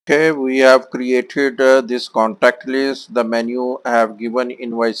Okay, we have created this contact list. The menu have given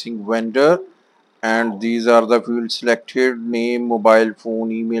invoicing vendor, and these are the fields selected: name, mobile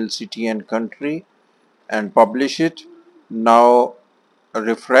phone, email, city and country, and publish it. Now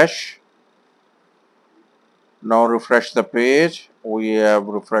refresh. Now refresh the page. We have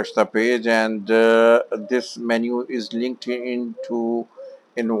refreshed the page, and this menu is linked into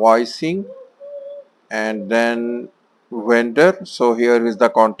invoicing and then vendor. So here is the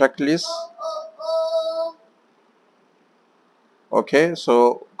contact list. Okay,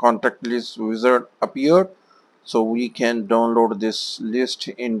 so contact list wizard appeared, so we can download this list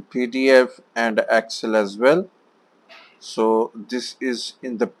in PDF and Excel as well. So this is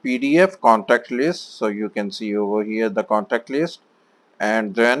in the PDF contact list, so you can see over here the contact list,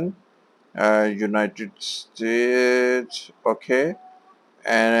 and then United States. Okay,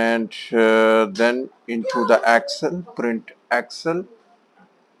 and then into the Excel, print Excel.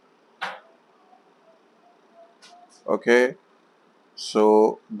 Okay,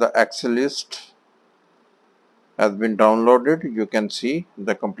 so the Excel list has been downloaded. You can see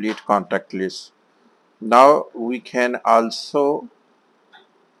the complete contact list. Now we can also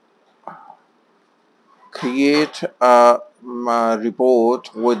create a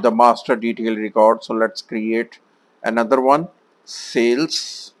report with the master detail record. So let's create another one,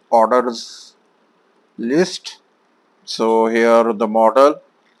 sales orders list. So here the model,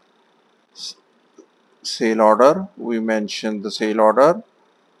 sale order, we mentioned the sale order.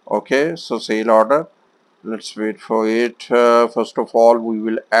 Okay, so sale order, let's wait for it. First of all, we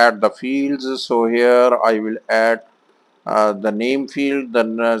will add the fields. So here I will add the name field,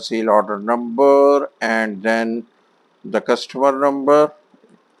 then sale order number, and then the customer number.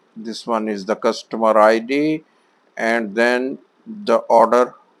 This one is the customer ID, and then the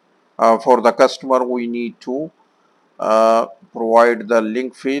order. For the customer, we need to provide the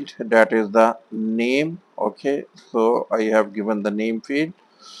link field, that is the name. Okay, so I have given the name field,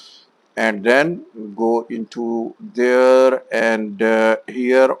 and then go into there, and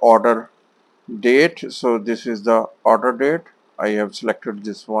here order date. So this is the order date. I have selected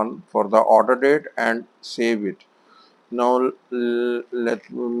this one for the order date and save it. Now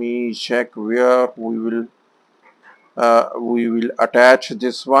let me check where we will attach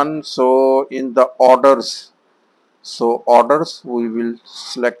this one. So in the orders, so orders, we will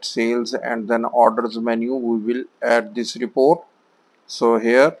select sales, and then orders menu, we will add this report. So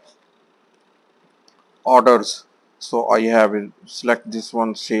here orders, so I have it, select this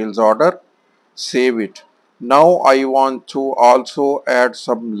one, sales order, save it. Now I want to also add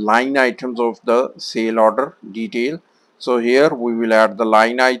some line items of the sale order detail. So here we will add the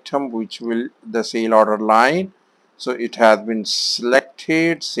line item, which will the sale order line. So it has been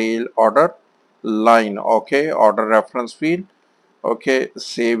selected, sale order line. Okay, order reference field. Okay,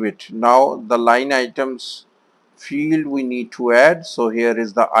 save it. Now the line items field we need to add. So here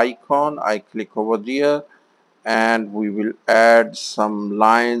is the icon. I click over there, and we will add some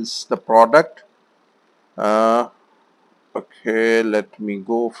lines, the product. uh, okay, let me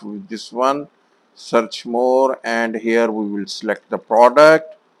go for this one, search more, and here we will select the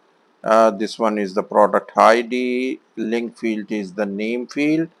product. This one is the product ID, link field is the name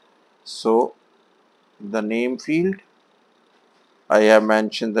field. So the name field, I have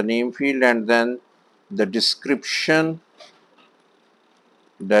mentioned the name field, and then the description,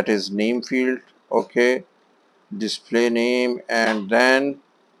 that is name field. Okay, display name, and then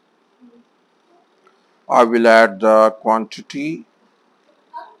I will add the quantity.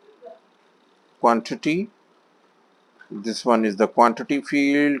 This one is the quantity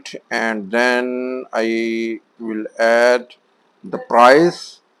field, and then I will add the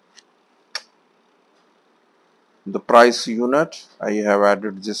price unit. I have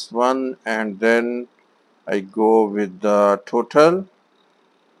added this one, and then I go with the total.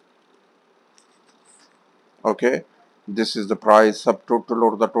 Okay, this is the price, subtotal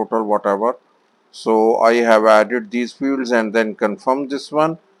or the total, whatever. So I have added these fields and then confirm this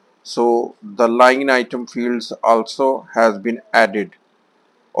one. So the line item fields also has been added.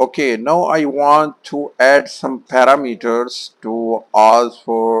 Okay, now I want to add some parameters to ask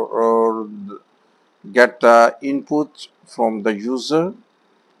for get the input from the user.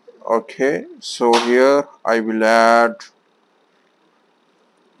 Okay, so here I will add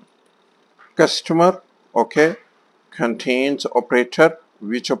customer. Okay, contains operator,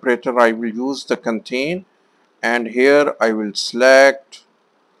 which operator I will use, the contain, and here I will select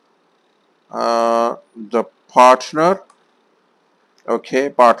the partner. Okay,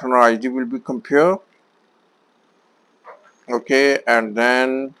 partner ID will be compare. Okay, and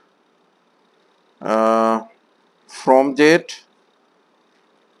then from date,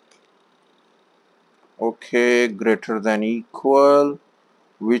 Okay, greater than equal.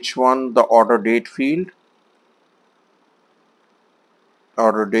 Which one? The order date field.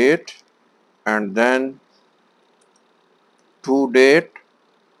 Order date. And then to date.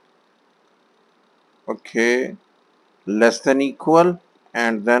 Okay, less than equal.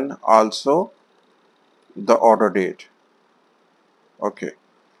 And then also the order date. Okay,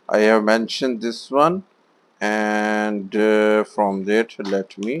 I have mentioned this one. And from date,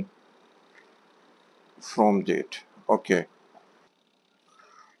 let me from date. Okay,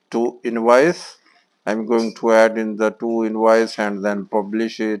 to invoice. I'm going to add in the to invoice and then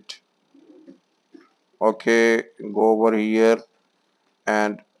publish it. Okay, go over here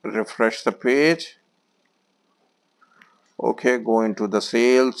and refresh the page. Okay, go into the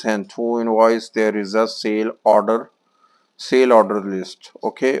sales and to invoice. There is a sale order list.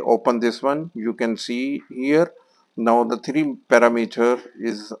 Okay, open this one. You can see here now the three parameter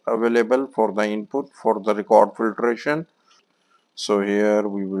is available for the input for the record filtration. So here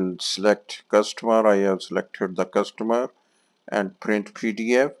we will select customer. I have selected the customer and print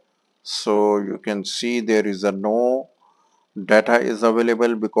PDF. So you can see there is a no data is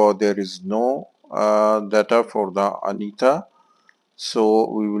available because there is no data for the Anita. So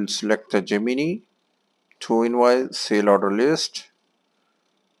we will select the Gemini to invoice sale order list.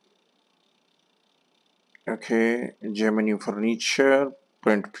 Okay, Gemini furniture,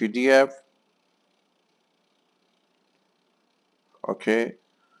 print PDF. Okay,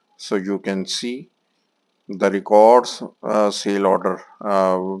 so you can see the records sale order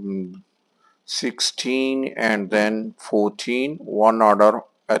 16 and then 14, one order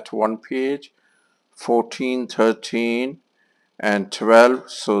at one page, 14, 13 and 12.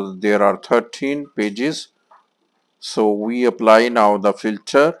 So there are 13 pages. So we apply now the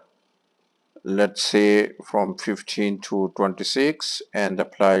filter, let's say from 15 to 26, and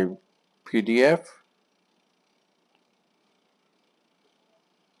apply PDF.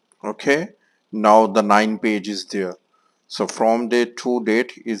 Okay, now the 9 page is there. So from date to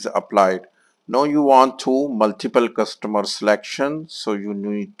date is applied. Now you want to multiple customer selection, so you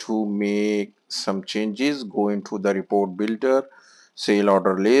need to make some changes. Go into the report builder, sale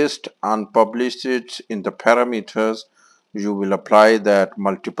order list, unpublish it in the parameters. You will apply that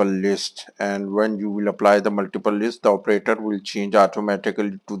multiple list, and when you will apply the multiple list, the operator will change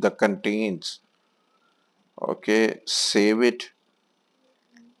automatically to the contains. Okay, save it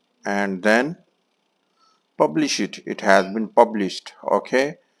and then publish it. It has been published.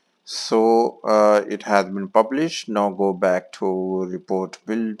 Okay, so it has been published. Now go back to report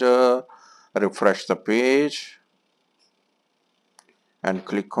builder, refresh the page and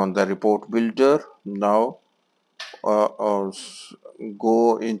click on the report builder. Now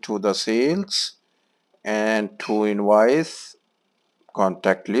go into the sales and to invoice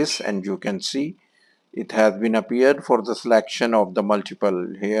contact list, and you can see it has been appeared for the selection of the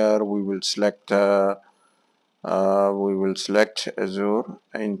multiple. Here we will select Azure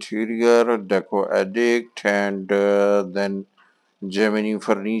Interior, Deco Addict, and then Gemini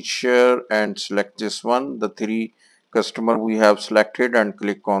Furniture, and select this one, the three customer we have selected, and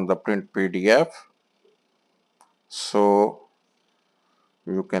click on the print PDF. So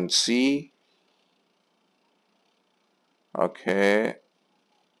you can see, okay,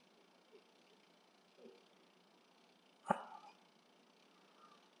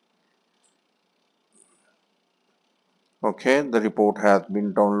 okay, the report has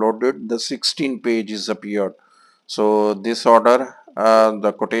been downloaded. The 16 pages appeared. So this order,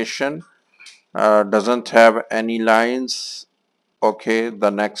 the quotation doesn't have any lines. Okay,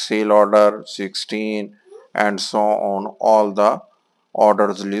 the next sale order 16 and so on, all the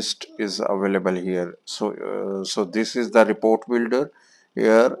orders list is available here. So so this is the report builder.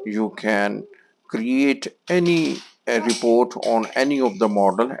 Here you can create any report on any of the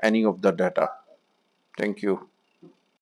model, any of the data. Thank you.